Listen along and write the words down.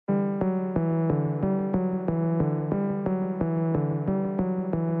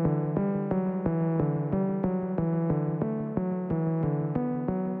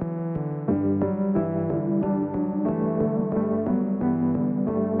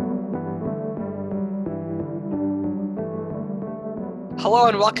Hello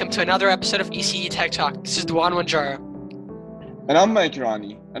and welcome to another episode of ECE Tech Talk. This is Duan Wanjara. And I'm Mike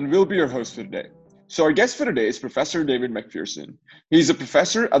Irani, and we'll be your host for today. So our guest for today is Professor David McPherson. He's a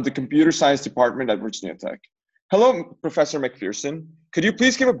professor at the Computer Science Department at Virginia Tech. Hello, Professor McPherson. Could you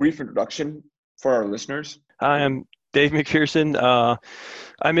please give a brief introduction for our listeners? Hi, I'm Dave McPherson.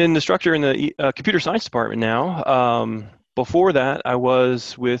 I'm an instructor in the Computer Science Department now. Before that, I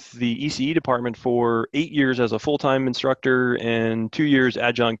was with the ECE department for 8 years as a full-time instructor and 2 years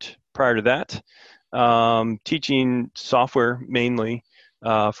adjunct prior to that, teaching software mainly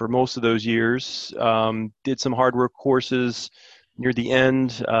for most of those years. Did some hardware courses near the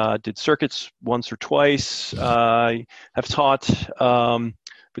end, did circuits once or twice. I have taught for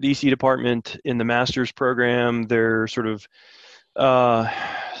the ECE department in the master's program, their sort of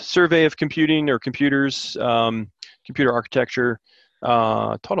survey of computing or computers, computer architecture,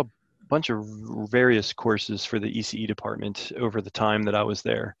 taught a bunch of various courses for the ECE department over the time that I was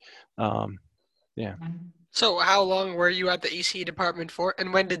there. So how long were you at the ECE department for,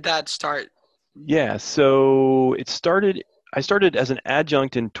 and when did that start? Yeah, so I started as an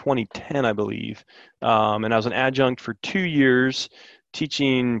adjunct in 2010, I believe, and I was an adjunct for 2 years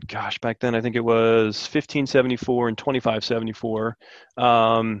teaching, back then I think it was 1574 and 2574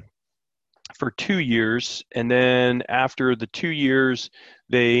 for 2 years. And then after the 2 years,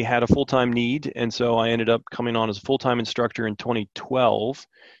 they had a full-time need. And so I ended up coming on as a full-time instructor in 2012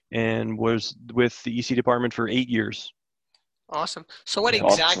 and was with the EC department for 8 years. Awesome. So what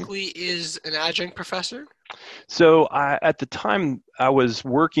exactly is an adjunct professor? So at the time, I was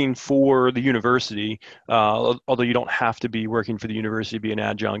working for the university, although you don't have to be working for the university to be an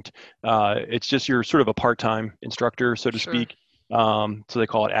adjunct. It's just you're sort of a part-time instructor, so to speak. So they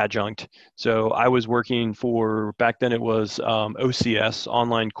call it adjunct. So I was working for, back then it was OCS,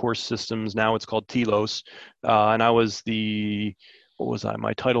 Online Course Systems. Now it's called TLOS. And I was my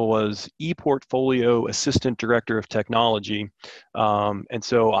title was ePortfolio Assistant Director of Technology. And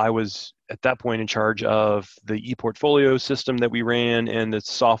so I was at that point in charge of the ePortfolio system that we ran and the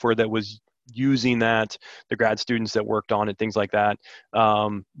software that was using that, the grad students that worked on it, things like that.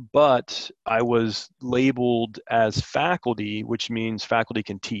 But I was labeled as faculty, which means faculty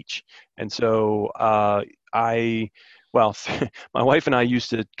can teach. And so my wife and I used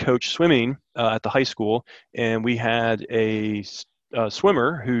to coach swimming at the high school, and we had a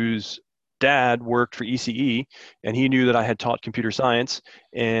swimmer whose dad worked for ECE, and he knew that I had taught computer science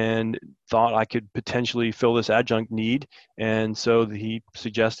and thought I could potentially fill this adjunct need. And so he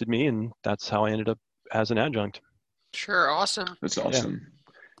suggested me, and that's how I ended up as an adjunct. Sure. Awesome. That's awesome. Yeah.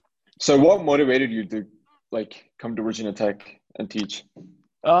 So what motivated you to come to Virginia Tech and teach?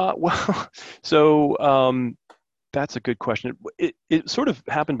 That's a good question. It sort of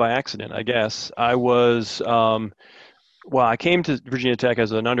happened by accident, I guess. I came to Virginia Tech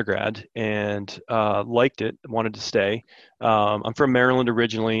as an undergrad and liked it, wanted to stay. I'm from Maryland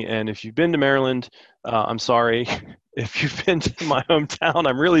originally, and if you've been to Maryland, I'm sorry. If you've been to my hometown,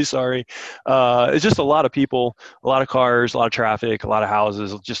 I'm really sorry. It's just a lot of people, a lot of cars, a lot of traffic, a lot of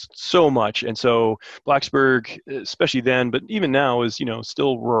houses, just so much. And so Blacksburg, especially then, but even now, is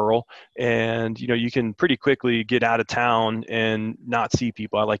still rural, and you can pretty quickly get out of town and not see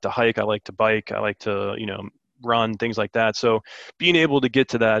people. I like to hike, I like to bike, I like to run, things like that. So being able to get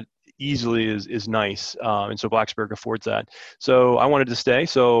to that easily is nice. And so Blacksburg affords that. So I wanted to stay.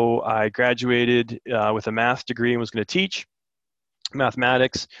 So I graduated with a math degree and was going to teach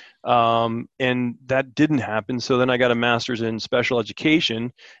mathematics. And that didn't happen. So then I got a master's in special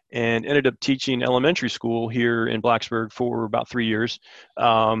education and ended up teaching elementary school here in Blacksburg for about 3 years.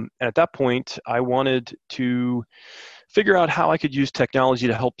 And at that point, I wanted to figure out how I could use technology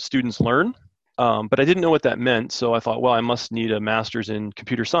to help students learn. But I didn't know what that meant, so I thought, well, I must need a master's in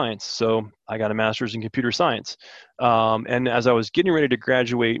computer science. So I got a master's in computer science. And as I was getting ready to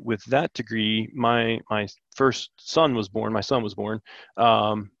graduate with that degree, my first son was born,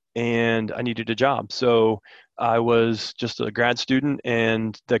 and I needed a job. So I was just a grad student,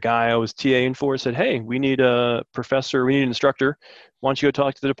 and the guy I was TAing for said, hey, we need a professor, we need an instructor. Why don't you go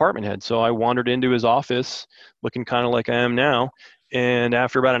talk to the department head? So I wandered into his office looking kind of like I am now. And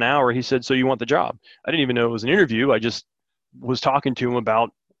after about an hour, he said, so you want the job? I didn't even know it was an interview. I just was talking to him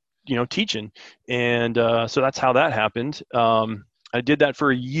about, teaching. And so that's how that happened. I did that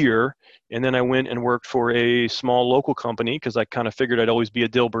for a year, and then I went and worked for a small local company because I kind of figured I'd always be a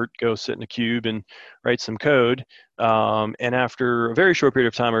Dilbert, go sit in a cube and write some code. And after a very short period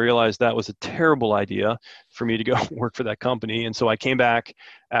of time, I realized that was a terrible idea for me to go work for that company. And so I came back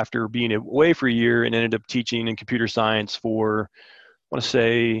after being away for a year and ended up teaching in computer science for, I want to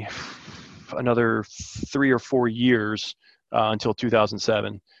say, another 3 or 4 years until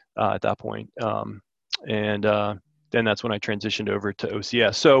 2007 at that point. And then that's when I transitioned over to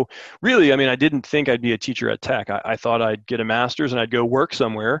OCS. So really, I mean, I didn't think I'd be a teacher at Tech. I thought I'd get a master's and I'd go work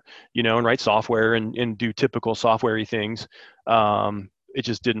somewhere, and write software and do typical software-y things. It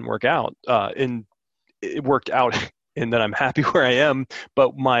just didn't work out. And it worked out in that I'm happy where I am,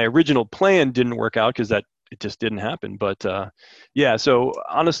 but my original plan didn't work out because it just didn't happen. But yeah, so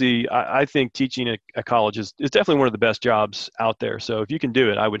honestly, I think teaching at college is definitely one of the best jobs out there. So if you can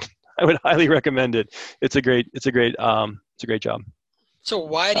do it, I would highly recommend it. It's a great job. So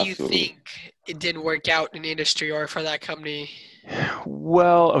why do you Absolutely. think it didn't work out in industry or for that company?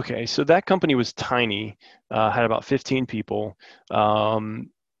 Well, okay, so that company was tiny, had about 15 people.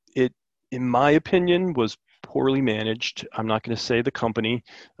 It, in my opinion, was poorly managed. I'm not going to say the company.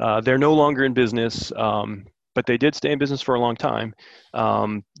 They're no longer in business, but they did stay in business for a long time.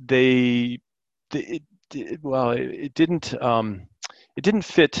 It didn't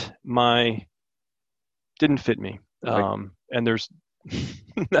fit me. And there's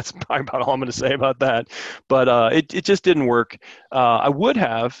that's probably about all I'm going to say about that. But it just didn't work. I would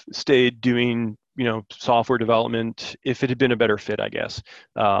have stayed doing software development if it had been a better fit, I guess.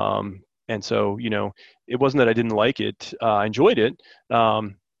 And so it wasn't that I didn't like it. I enjoyed it,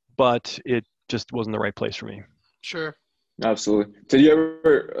 but it just wasn't the right place for me. Sure. Absolutely. Did you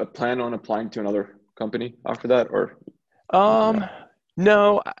ever plan on applying to another company after that, or?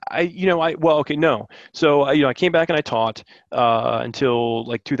 No, no. So, I came back and I taught until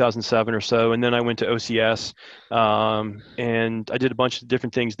like 2007 or so, and then I went to OCS, and I did a bunch of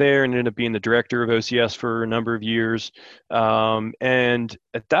different things there, and ended up being the director of OCS for a number of years. And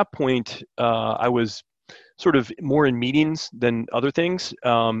at that point, I was sort of more in meetings than other things,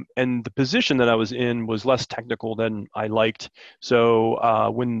 and the position that I was in was less technical than I liked.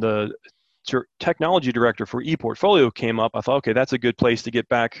 So when the technology director for ePortfolio came up, I thought, okay, that's a good place to get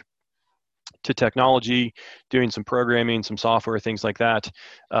back to technology, doing some programming, some software, things like that.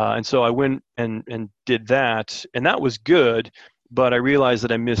 And so I went and did that, and that was good, but I realized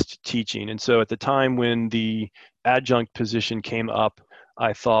that I missed teaching. And so at the time when the adjunct position came up,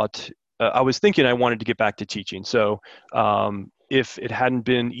 I thought, I was thinking I wanted to get back to teaching. So if it hadn't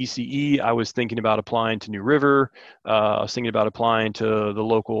been ECE, I was thinking about applying to New River. I was thinking about applying to the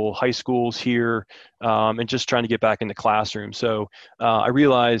local high schools here, and just trying to get back in the classroom. So I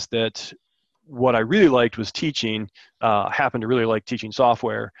realized that what I really liked was teaching. I happened to really like teaching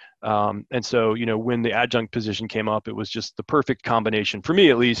software. And so, when the adjunct position came up, it was just the perfect combination, for me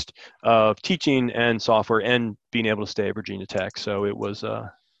at least, of teaching and software and being able to stay at Virginia Tech. So it was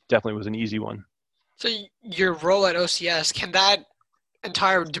definitely was an easy one. So your role at OCS, can that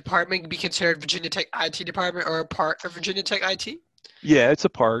entire department be considered Virginia Tech IT department or a part of Virginia Tech IT? Yeah, it's a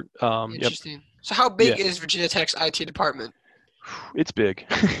part. Interesting. Yep. So how big Yeah. is Virginia Tech's IT department? It's big.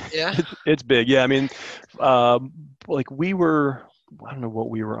 Yeah. It's big. Yeah, I mean, like we were, I don't know what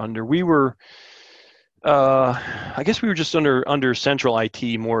we were under. We were, I guess we were just under central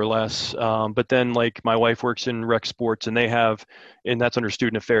IT more or less. But then like my wife works in rec sports, and that's under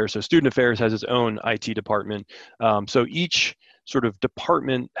student affairs. So student affairs has its own IT department. So each sort of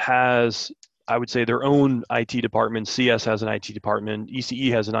department has, I would say, their own IT department. CS has an IT department.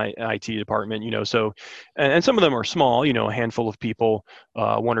 ECE has an IT department. So, and some of them are small. A handful of people,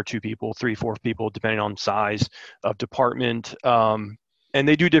 one or two people, 3-4 people, depending on size of department. And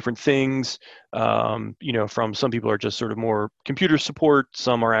they do different things. From some people are just sort of more computer support.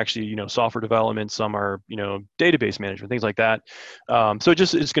 Some are actually, software development. Some are, database management, things like that. So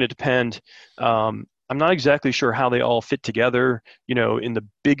it's going to depend. I'm not exactly sure how they all fit together, in the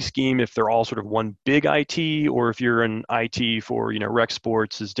big scheme, if they're all sort of one big IT, or if you're in IT for, rec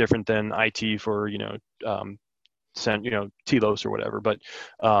sports is different than IT for, Telos or whatever. But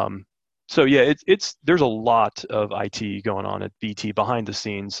so yeah, there's a lot of IT going on at VT behind the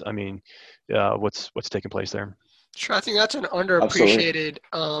scenes. I mean, what's taking place there? Sure, I think that's an underappreciated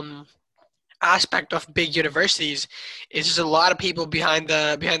aspect of big universities. Is just a lot of people behind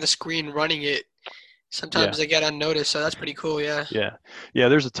the screen running it. Sometimes they get unnoticed, so that's pretty cool. Yeah. Yeah.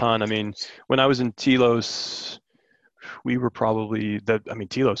 There's a ton. I mean, when I was in Telos, we were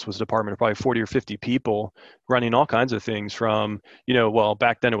Telos was a department of probably 40 or 50 people running all kinds of things from,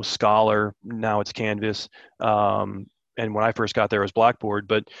 back then it was Scholar, now it's Canvas. And when I first got there, it was Blackboard,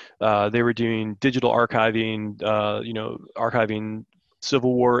 but they were doing digital archiving, archiving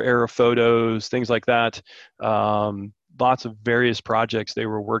Civil War era photos, things like that. Lots of various projects they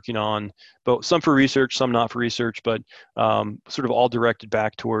were working on, but some for research, some not for research, but sort of all directed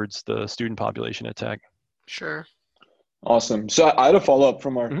back towards the student population at Tech. Sure. Awesome. So I had a follow-up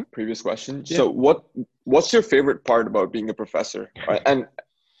from our Mhm. previous question. Yeah. So what's your favorite part about being a professor? And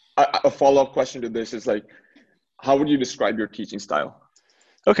a follow-up question to this is like, how would you describe your teaching style?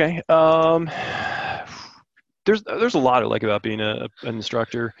 Okay. There's a lot I like about being an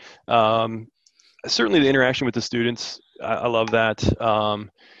instructor. Certainly the interaction with the students, I love that.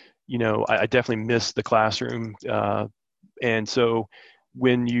 I definitely miss the classroom, and so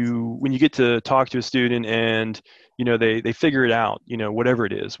when you get to talk to a student and they figure it out, whatever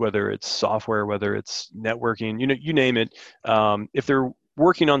it is, whether it's software, whether it's networking, you name it. If they're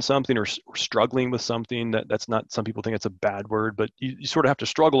working on something or struggling with something, that's not, some people think it's a bad word, but you sort of have to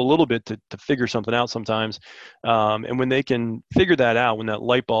struggle a little bit to figure something out sometimes. And when they can figure that out, when that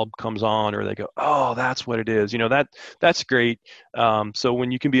light bulb comes on, or they go, oh, that's what it is, that's great. So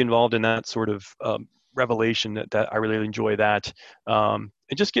when you can be involved in that sort of revelation, that I really enjoy that.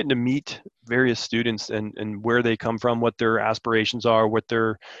 And just getting to meet various students and where they come from, what their aspirations are, what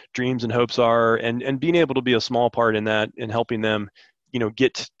their dreams and hopes are, and being able to be a small part in that and helping them,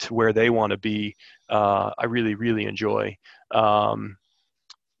 get to where they want to be. I really, really enjoy.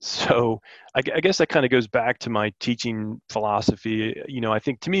 So I guess that kind of goes back to my teaching philosophy. I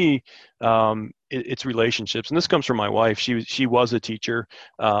think to me, it's relationships, and this comes from my wife. She was a teacher.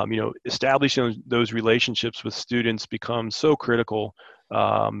 Establishing those relationships with students becomes so critical,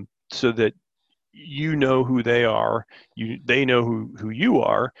 so that you know who they are, they know who you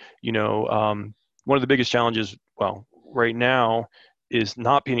are. One of the biggest challenges, well, right now, is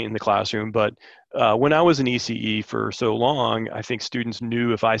not being in the classroom, but when I was in ECE for so long, I think students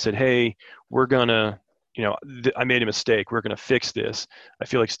knew if I said, hey, we're gonna, I made a mistake, we're gonna fix this. I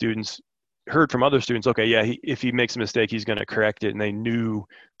feel like students heard from other students, okay, yeah, if he makes a mistake, he's going to correct it. And they knew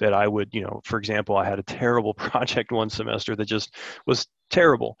that I would, for example, I had a terrible project one semester that just was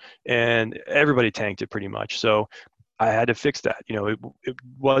terrible, and everybody tanked it pretty much. So I had to fix that. It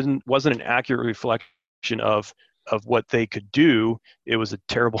wasn't an accurate reflection of what they could do. It was a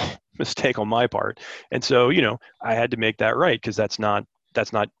terrible mistake on my part. And so, I had to make that right, because that's not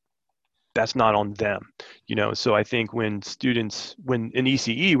on them. So I think when in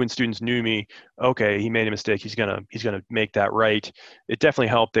ECE, when students knew me, okay, he made a mistake, he's gonna make that right, it definitely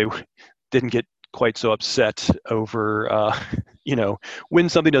helped. They didn't get quite so upset over when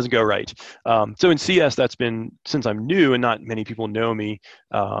something doesn't go right. So in CS, that's been, since I'm new and not many people know me,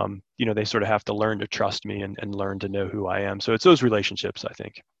 they sort of have to learn to trust me and learn to know who I am. So it's those relationships, I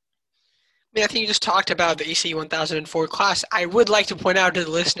think. I think you just talked about the ECE 1004 class. I would like to point out to the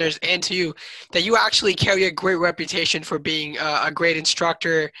listeners and to you that you actually carry a great reputation for being a great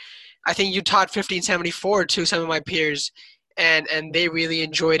instructor. I think you taught 1574 to some of my peers, and they really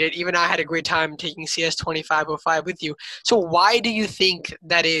enjoyed it. Even I had a great time taking CS 2505 with you. So why do you think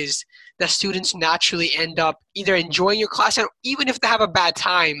that is, that students naturally end up either enjoying your class, and even if they have a bad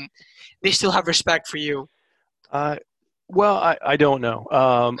time, they still have respect for you? Uh, well, I don't know.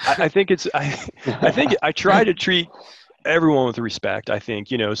 I think I think I try to treat everyone with respect, I think,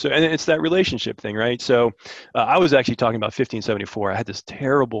 so, and it's that relationship thing, right? So I was actually talking about 1574. I had this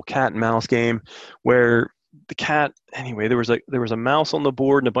terrible cat and mouse game where the cat, anyway, there was a mouse on the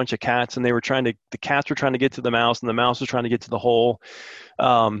board and a bunch of cats, and the cats were trying to get to the mouse, and the mouse was trying to get to the hole.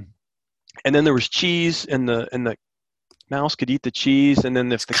 Um, and then there was cheese, and the mouse could eat the cheese, and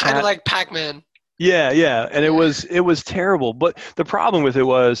then if It's the kind of cat, like Pac-Man. yeah, yeah, and it Yeah. was it was terrible. But the problem with it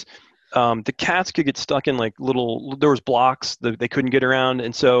was, the cats could get stuck in like little. There was blocks that they couldn't get around,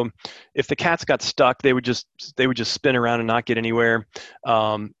 and so if the cats got stuck, they would just spin around and not get anywhere.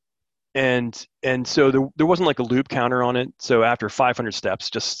 Um, and so there wasn't like a loop counter on it. So after 500 steps,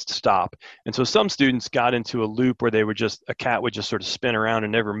 just stop. And so some students got into a loop where a cat would just sort of spin around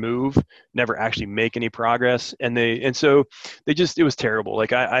and never move, never actually make any progress. And so it was terrible.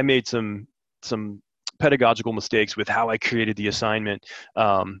 Like I made some pedagogical mistakes with how I created the assignment.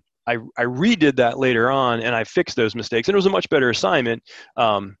 I redid that later on, and I fixed those mistakes, and it was a much better assignment.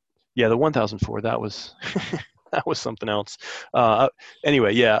 Yeah, the 1004, that was that was something else. Uh,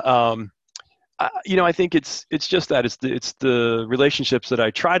 anyway, yeah. I think it's just that it's the relationships that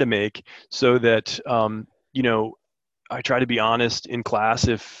I try to make, so that I try to be honest in class.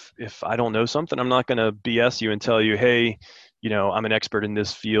 If I don't know something, I'm not going to BS you and tell you, hey, I'm an expert in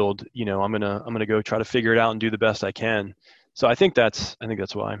this field. I'm gonna go try to figure it out and do the best I can. So I think that's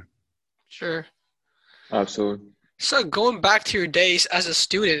why. Sure. Absolutely. So going back to your days as a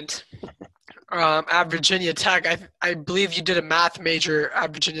student at Virginia Tech, I believe you did a math major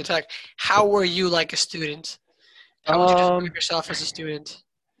at Virginia Tech. How were you like a student? How would you describe Um, yourself as a student?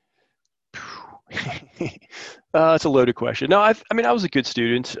 It's a loaded question. No, I mean, I was a good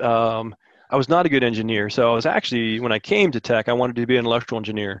student. I was not a good engineer. So I was actually, when I came to tech, I wanted to be an electrical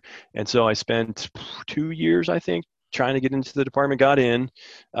engineer. And so I spent 2 years, I think, trying to get into the department, got in.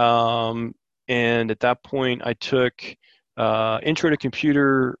 And at that point, I took intro to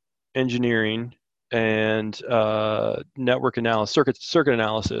computer engineering and network analysis, circuit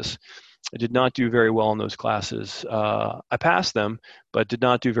analysis. I did not do very well in those classes. I passed them, but did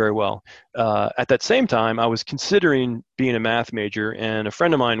not do very well. At that same time, I was considering being a math major, and a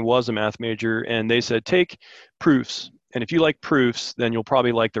friend of mine was a math major, and they said, take proofs. And if you like proofs, then you'll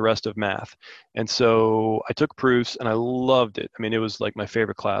probably like the rest of math. And so I took proofs, and I loved it. I mean, it was like my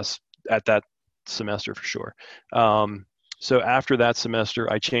favorite class at that semester for sure. So after that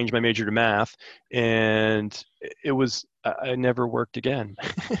semester, I changed my major to math, and I never worked again.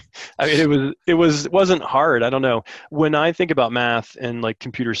 I mean, it wasn't hard. I don't know. When I think about math and like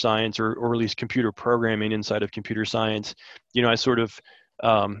computer science, or at least computer programming inside of computer science, I sort of,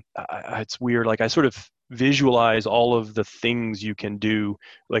 it's weird. Like I sort of visualize all of the things you can do,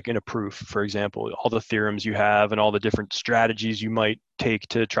 like in a proof, for example, all the theorems you have and all the different strategies you might take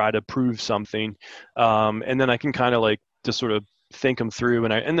to try to prove something. And then I can kind of like just sort of think them through,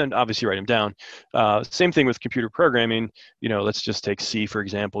 and then obviously write them down. Same thing with computer programming. Let's just take C, for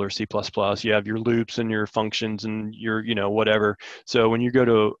example, or C++. You have your loops and your functions and your, whatever. So when you go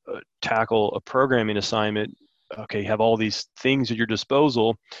to tackle a programming assignment, okay, you have all these things at your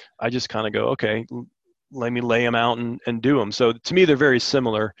disposal. I just kind of go, okay, let me lay them out and do them. So to me, they're very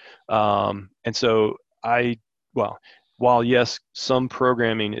similar. And so while yes, some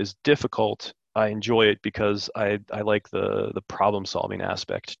programming is difficult, I enjoy it because I like the problem solving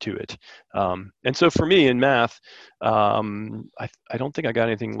aspect to it. And so for me in math, I don't think I got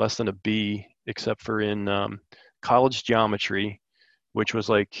anything less than a B, except for in college geometry, which was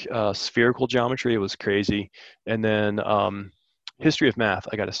like spherical geometry. It was crazy. And then history of math,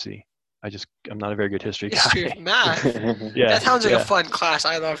 I got a C. I'm not a very good history guy. History of math. Yeah, that sounds like a fun class.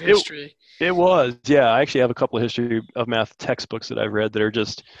 I love history. It was, yeah. I actually have a couple of history of math textbooks that I've read that are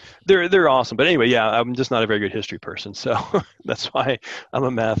just, they're awesome. But anyway, yeah, I'm just not a very good history person, so that's why I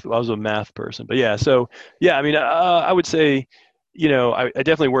was a math person. But yeah, so yeah, I mean, I would say, I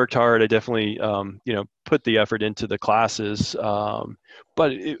definitely worked hard. I definitely, put the effort into the classes,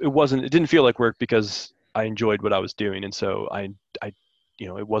 but it didn't feel like work because I enjoyed what I was doing, and so I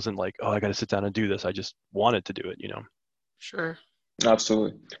it wasn't like, oh, I got to sit down and do this. I just wanted to do it, Sure.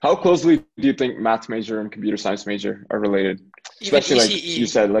 Absolutely. How closely do you think math major and computer science major are related? Especially like you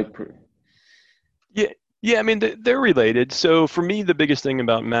said, like. Yeah. I mean, they're related. So for me, the biggest thing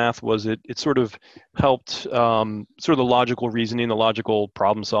about math was it sort of helped sort of the logical reasoning, the logical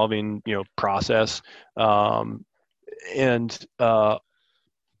problem solving, process.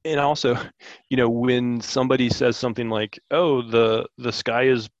 And also, when somebody says something like, "Oh, the sky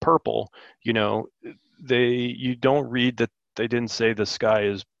is purple," you don't read that they didn't say the sky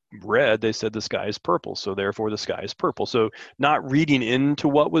is red. They said the sky is purple, so therefore the sky is purple. So not reading into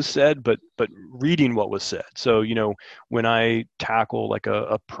what was said, but reading what was said. So when I tackle like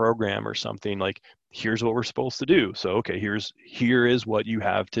a program or something, like here's what we're supposed to do. So okay, here is what you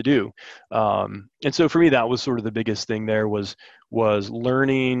have to do. And so for me, that was sort of the biggest thing there was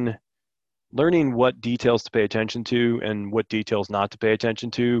learning what details to pay attention to and what details not to pay attention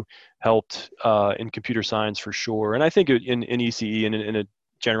to helped in computer science for sure. And I think in ECE and in a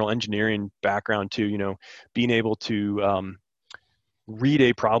general engineering background too, being able to read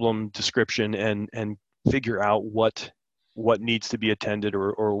a problem description and figure out what needs to be attended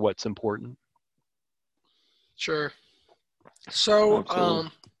or what's important. Sure. So,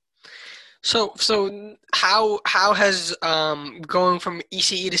 So how has going from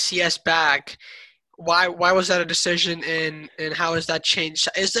ECE to CS back, why was that a decision, and how has that changed?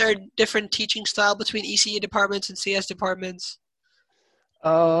 Is there a different teaching style between ECE departments and CS departments?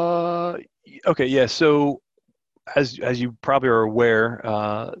 Okay, yeah. So as you probably are aware,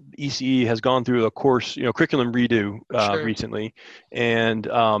 ECE has gone through a course, curriculum redo Sure. recently,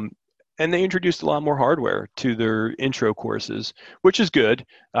 and they introduced a lot more hardware to their intro courses, which is good.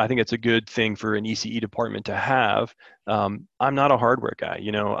 I think it's a good thing for an ECE department to have. I'm not a hardware guy,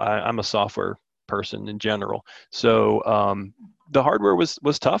 I'm a software person in general. So the hardware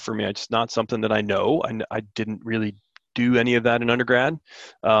was tough for me. It's not something that I know. I didn't really do any of that in undergrad.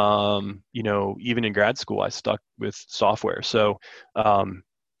 Even in grad school, I stuck with software. So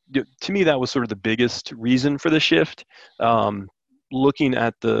to me, that was sort of the biggest reason for the shift. Looking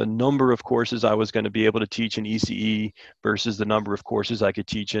at the number of courses I was going to be able to teach in ECE versus the number of courses I could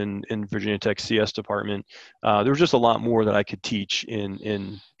teach in Virginia Tech CS department, there was just a lot more that I could teach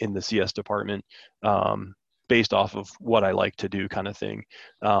in the CS department. based off of what I like to do, kind of thing.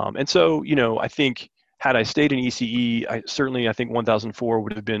 And so, I think had I stayed in ECE, I think 1004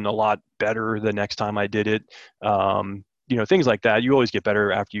 would have been a lot better the next time I did it. Things like that. You always get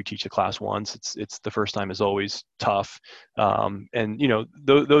better after you teach a class once. It's the first time is always tough. And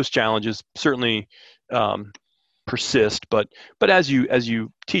those challenges certainly persist, but as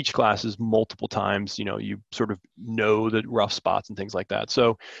you teach classes multiple times, you sort of know the rough spots and things like that.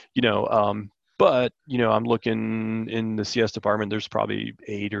 So, but I'm looking in the CS department, there's probably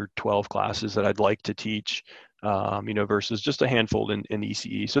 8 or 12 classes that I'd like to teach, versus just a handful in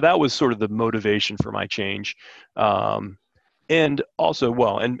ECE. So that was sort of the motivation for my change. And also,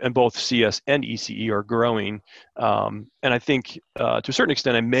 and both CS and ECE are growing. And I think to a certain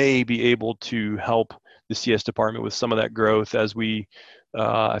extent, I may be able to help the CS department with some of that growth as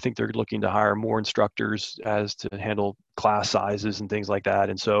I think they're looking to hire more instructors as to handle class sizes and things like that.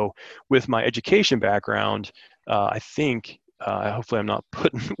 And so with my education background, I think, hopefully I'm not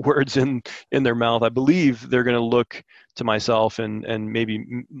putting words in their mouth. I believe they're going to look to myself and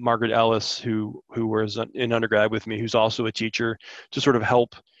maybe Margaret Ellis, who was in undergrad with me, who's also a teacher, to sort of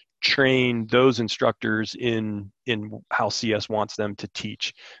help train those instructors in how CS wants them to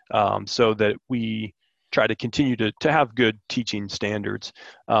teach, so that we try to continue to have good teaching standards.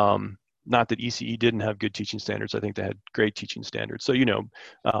 Not that ECE didn't have good teaching standards. I think they had great teaching standards. So,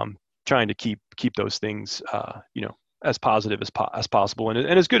 trying to keep those things, as positive as possible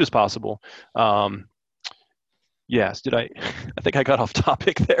and as good as possible. Yes, I think I got off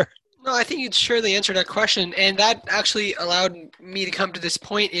topic there. No, I think you'd surely answer that question. And that actually allowed me to come to this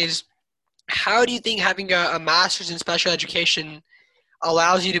point is, how do you think having a master's in special education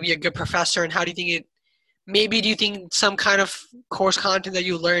allows you to be a good professor? And how do you think some kind of course content that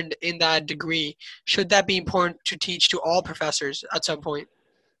you learned in that degree, should that be important to teach to all professors at some point?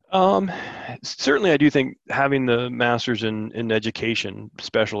 Certainly I do think having the master's in education,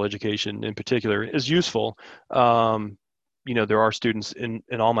 special education in particular, is useful. There are students in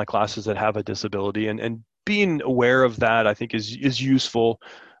all my classes that have a disability, and being aware of that, I think is useful.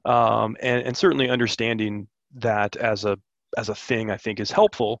 And certainly understanding that as a thing, I think is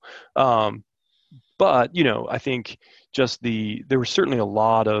helpful. But, I think there were certainly a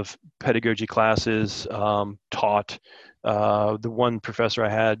lot of pedagogy classes taught. The one professor I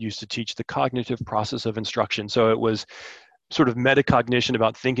had used to teach the cognitive process of instruction. So it was sort of metacognition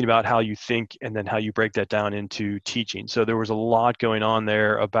about thinking about how you think and then how you break that down into teaching. So there was a lot going on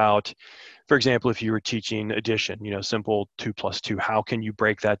there about, for example, if you were teaching addition, simple 2 + 2, how can you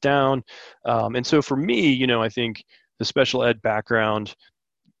break that down? And so for me, I think the special ed background,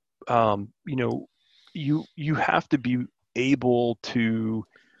 you have to be able to,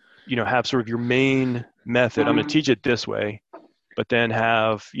 have sort of your main method. I'm going to teach it this way, but then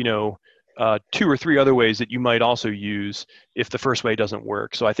have, 2 or 3 other ways that you might also use if the first way doesn't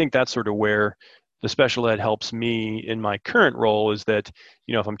work. So I think that's sort of where the special ed helps me in my current role, is that,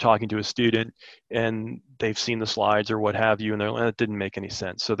 if I'm talking to a student and they've seen the slides or what have you, and they're like, that didn't make any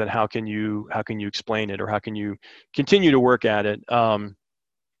sense. So then how can you explain it, or how can you continue to work at it?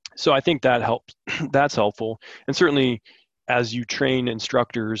 So I think that helps. That's helpful. And certainly as you train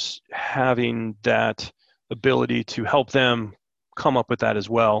instructors, having that ability to help them come up with that as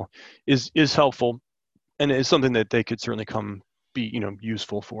well is helpful, and is something that they could certainly be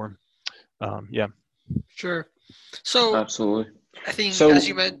useful for. Yeah. Sure. So absolutely. I think, so, as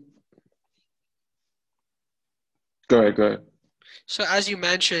you mentioned. Go ahead. So as you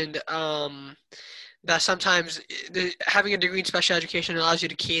mentioned, that sometimes having a degree in special education allows you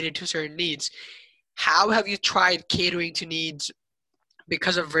to cater to certain needs. How have you tried catering to needs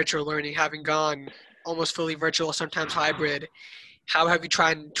because of virtual learning, having gone almost fully virtual, sometimes hybrid? How have you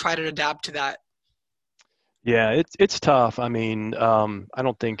tried and adapt to that? Yeah, it's tough. I mean, I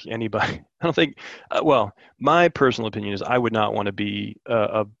don't think well, my personal opinion is I would not want to be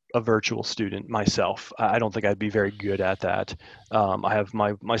a virtual student myself. I don't think I'd be very good at that. I have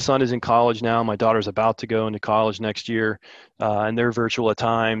my son is in college now. My daughter's about to go into college next year, and they're virtual at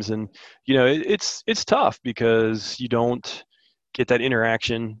times. And, it's tough because you don't get that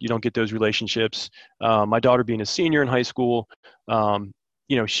interaction. You don't get those relationships. My daughter being a senior in high school,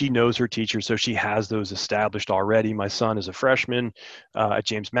 she knows her teacher, so she has those established already. My son is a freshman at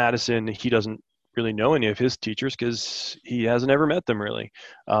James Madison. He doesn't really know any of his teachers because he hasn't ever met them really.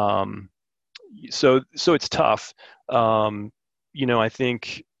 So it's tough. I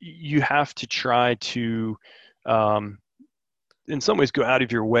think you have to try to, in some ways go out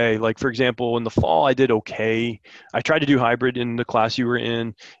of your way. Like, for example, in the fall, I did okay. I tried to do hybrid in the class you were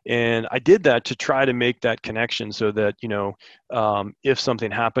in, and I did that to try to make that connection so that, if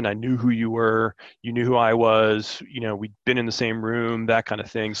something happened, I knew who you were, you knew who I was, we'd been in the same room, that kind of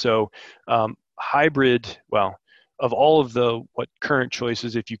thing. So hybrid, well, of all of the current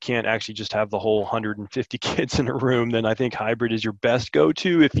choices, if you can't actually just have the whole 150 kids in a room, then I think hybrid is your best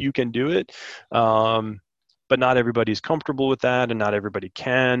go-to if you can do it. But not everybody's comfortable with that, and not everybody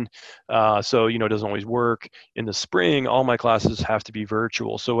can. So, it doesn't always work. In the spring, all my classes have to be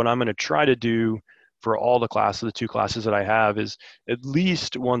virtual. So what I'm going to try to do for all the classes, the 2 classes that I have, is at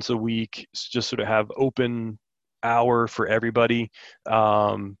least once a week, just sort of have open hour for everybody.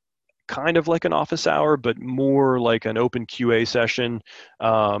 Kind of like an office hour, but more like an open QA session,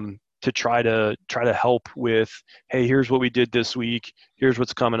 to try to help with, hey, here's what we did this week. Here's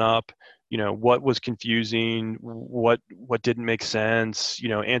what's coming up. What was confusing, what didn't make sense,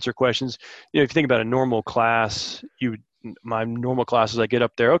 answer questions. If you think about a normal class, my normal classes, I get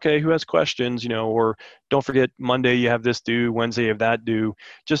up there, okay, who has questions, or don't forget Monday you have this due, Wednesday you have that due.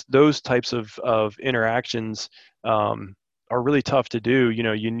 Just those types of interactions are really tough to do.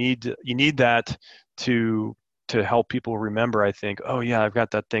 You need that to help people remember, I think, oh yeah, I've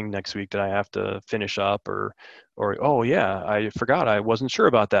got that thing next week that I have to finish up, or oh yeah, I forgot, I wasn't sure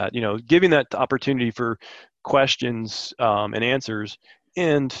about that. Giving that opportunity for questions and answers.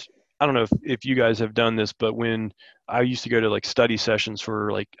 And I don't know if you guys have done this, but when I used to go to like study sessions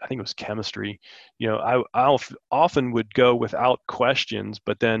for, like, I think it was chemistry, I often would go without questions,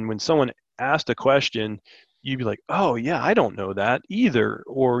 but then when someone asked a question, you'd be like, oh yeah, I don't know that either,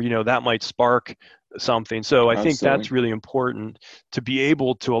 or that might spark something. So I think Absolutely. that's really important, to be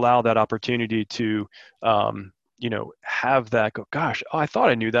able to allow that opportunity to have that go, gosh, oh, I thought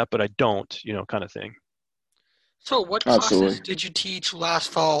I knew that, but I don't, kind of thing. So what classes Absolutely. did you teach last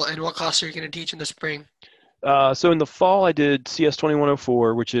fall, and what classes are you going to teach in the spring? So in the fall, I did CS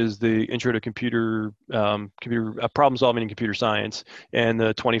 2104, which is the Intro to Computer Problem Solving in Computer Science, and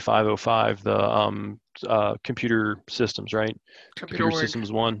the 2505, the Computer Systems, right? Computer Computer org.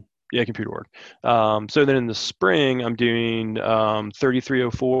 Systems 1. Yeah, Computer Org. So then in the spring, I'm doing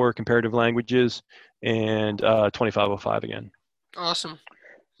 3304 Comparative Languages, and 2505 again. Awesome.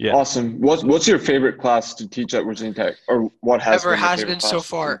 Yeah. Awesome. What's your favorite class to teach at Virginia Tech, or what has Ever been your has favorite been so class in the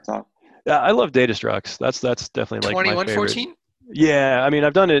far. top? Yeah, I love data structs. That's definitely like my favorite. 2114? Yeah, I mean,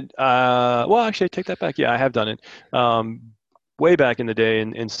 I've done it. Well, actually, I take that back. Yeah, I have done it. Um, Way back in the day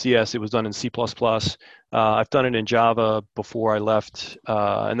in CS, it was done in C++. I've done it in Java before I left,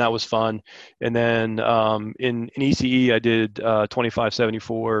 and that was fun. And then in ECE, I did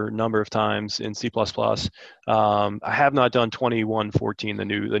 2574 a number of times in C++. I have not done 2114, the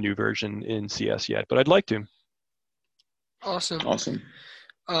new version in CS yet, but I'd like to. Awesome. Awesome.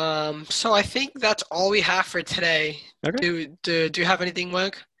 So I think that's all we have for today. Okay. Do you have anything,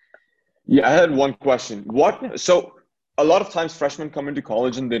 Mike? Yeah, I had one question. Yeah. So a lot of times freshmen come into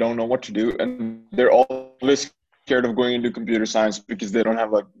college and they don't know what to do, and they're always scared of going into computer science because they don't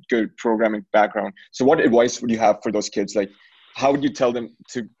have a good programming background. So what advice would you have for those kids? Like, how would you tell them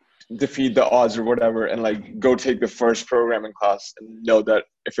to defeat the odds or whatever, and like go take the first programming class and know that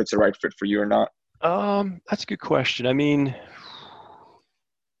if it's a right fit for you or not? That's a good question. I mean,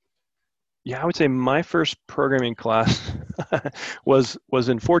 yeah, I would say my first programming class was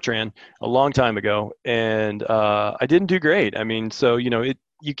in Fortran a long time ago, and I didn't do great. I mean, so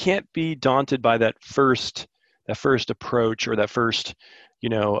you can't be daunted by that first approach, or that first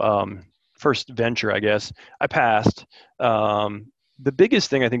first venture, I guess. I passed. The biggest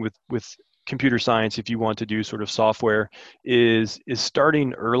thing I think with computer science, if you want to do sort of software, is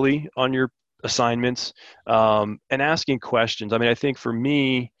starting early on your assignments, and asking questions. I mean, I think for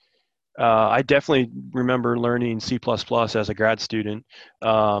me, I definitely remember learning C++ as a grad student,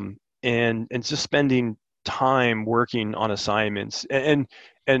 and just spending time working on assignments, and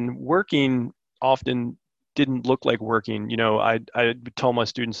working often didn't look like working. I would tell my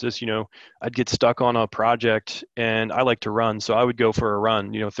students this. I'd get stuck on a project, and I like to run, so I would go for a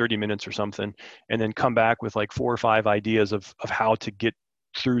run, 30 minutes or something, and then come back with like 4 or 5 ideas of how to get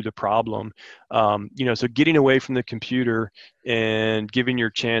through the problem. So getting away from the computer and giving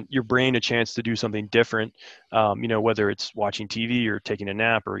your brain a chance to do something different, whether it's watching TV or taking a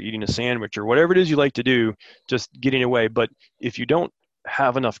nap or eating a sandwich or whatever it is you like to do, just getting away. But if you don't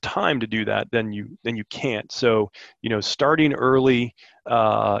have enough time to do that, then you can't. So starting early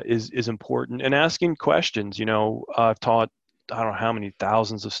is important, and asking questions. I've taught I don't know how many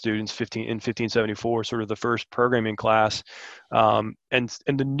thousands of students, 1574, sort of the first programming class. And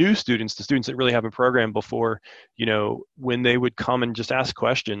the new students, the students that really haven't programmed before, when they would come and just ask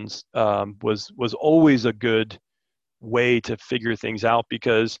questions, was always a good way to figure things out,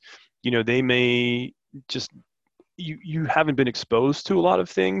 because, they may just, you haven't been exposed to a lot of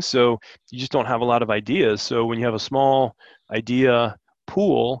things, so you just don't have a lot of ideas. So when you have a small idea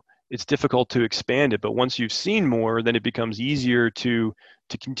pool, it's difficult to expand it. But once you've seen more, then it becomes easier to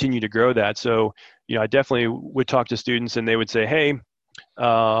continue to grow that. So, I definitely would talk to students and they would say, hey,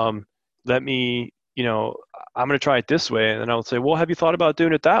 let me, I'm going to try it this way. And then I would say, well, have you thought about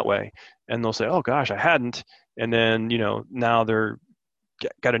doing it that way? And they'll say, oh gosh, I hadn't. And then, now they're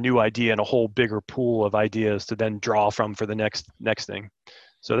got a new idea and a whole bigger pool of ideas to then draw from for the next thing.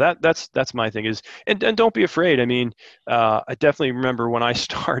 So that's my thing is, and don't be afraid. I mean, I definitely remember when I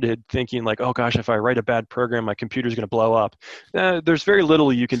started thinking like, oh gosh, if I write a bad program, my computer's going to blow up. There's very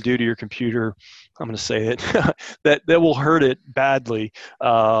little you can do to your computer, I'm going to say it, that will hurt it badly,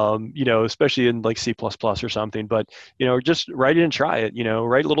 especially in like C++ or something. But, just write it and try it,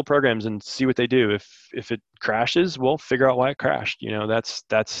 write little programs and see what they do. If it crashes, well, figure out why it crashed.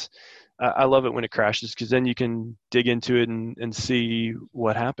 That's I love it when it crashes, because then you can dig into it and see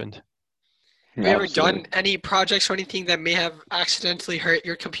what happened. Have you ever done any projects or anything that may have accidentally hurt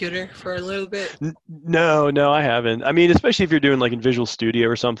your computer for a little bit? No, I haven't. I mean, especially if you're doing like in Visual Studio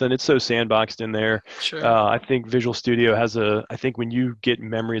or something, it's so sandboxed in there. Sure. I think Visual Studio has I think when you get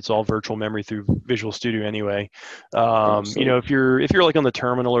memory, it's all virtual memory through Visual Studio anyway. If you're like on the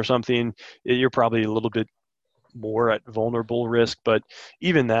terminal or something, you're probably a little bit more at vulnerable risk. But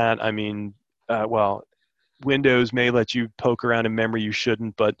even that, I mean, Windows may let you poke around in memory you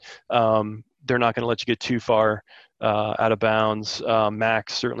shouldn't, but they're not going to let you get too far out of bounds. Mac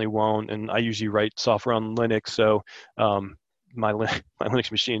certainly won't, and I usually write software on Linux, so my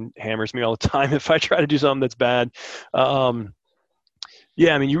Linux machine hammers me all the time if I try to do something that's bad.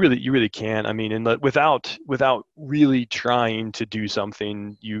 Yeah, I mean, you really can. I mean, and without really trying to do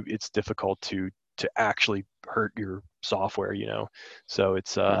something, it's difficult to actually hurt your software. So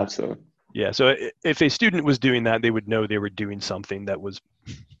it's Absolutely. Yeah. So if a student was doing that, they would know they were doing something that was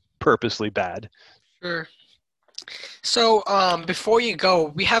purposely bad. Sure. So before you go,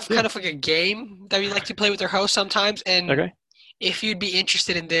 we have kind of like a game that we like to play with our host sometimes, and okay. If you'd be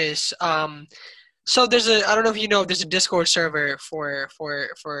interested in this, so I don't know if you know, there's a Discord server for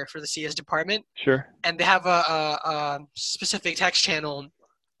the CS department. Sure. And they have a specific text channel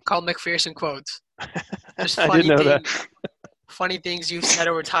called McPherson Quotes. There's funny things you've said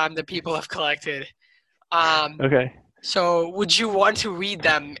over time that people have collected. Okay. So would you want to read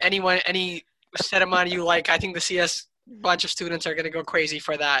them? Any set amount you like? I think the CS bunch of students are going to go crazy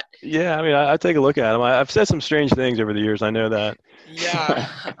for that. Yeah, I mean, I take a look at them. I've said some strange things over the years. I know that. Yeah.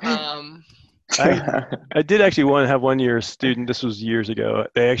 I did actually have one year a student, this was years ago,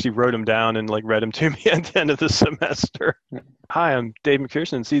 they actually wrote them down and like read them to me at the end of the semester. Hi, I'm Dave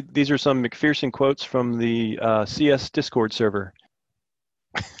McPherson. See, these are some McPherson quotes from the CS Discord server.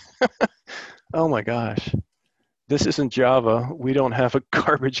 Oh my gosh. This isn't Java. We don't have a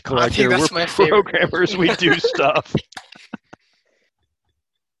garbage collector. We're programmers. We do stuff.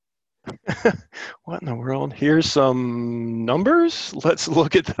 What in the world? Here's some numbers. Let's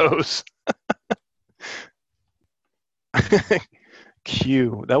look at those.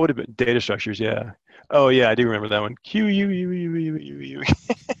 Q. That would have been data structures. Yeah. Oh yeah, I do remember that one. Q U U U U U U.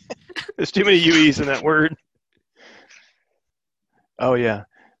 There's too many UEs in that word. Oh yeah.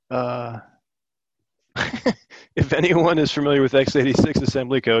 If anyone is familiar with x86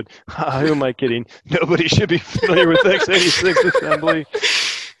 assembly code, who am I kidding? Nobody should be familiar with x86 assembly.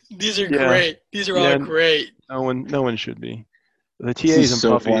 These are great. These are all great. No one should be. The TAs and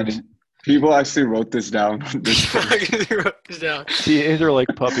puppies. Funny. People actually wrote this down. TAs are like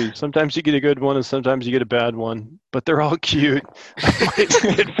puppies. Sometimes you get a good one and sometimes you get a bad one, but they're all cute. I might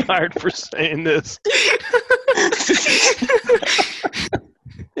get fired for saying this.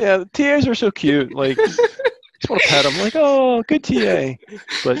 Yeah, the TAs are so cute. Like, just want to pet them. Like, oh, good TA.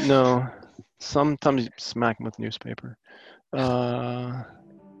 But no, sometimes you smack them with newspaper.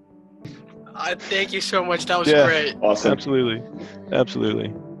 Thank you so much. That was great. Awesome.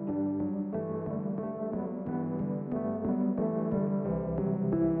 Absolutely.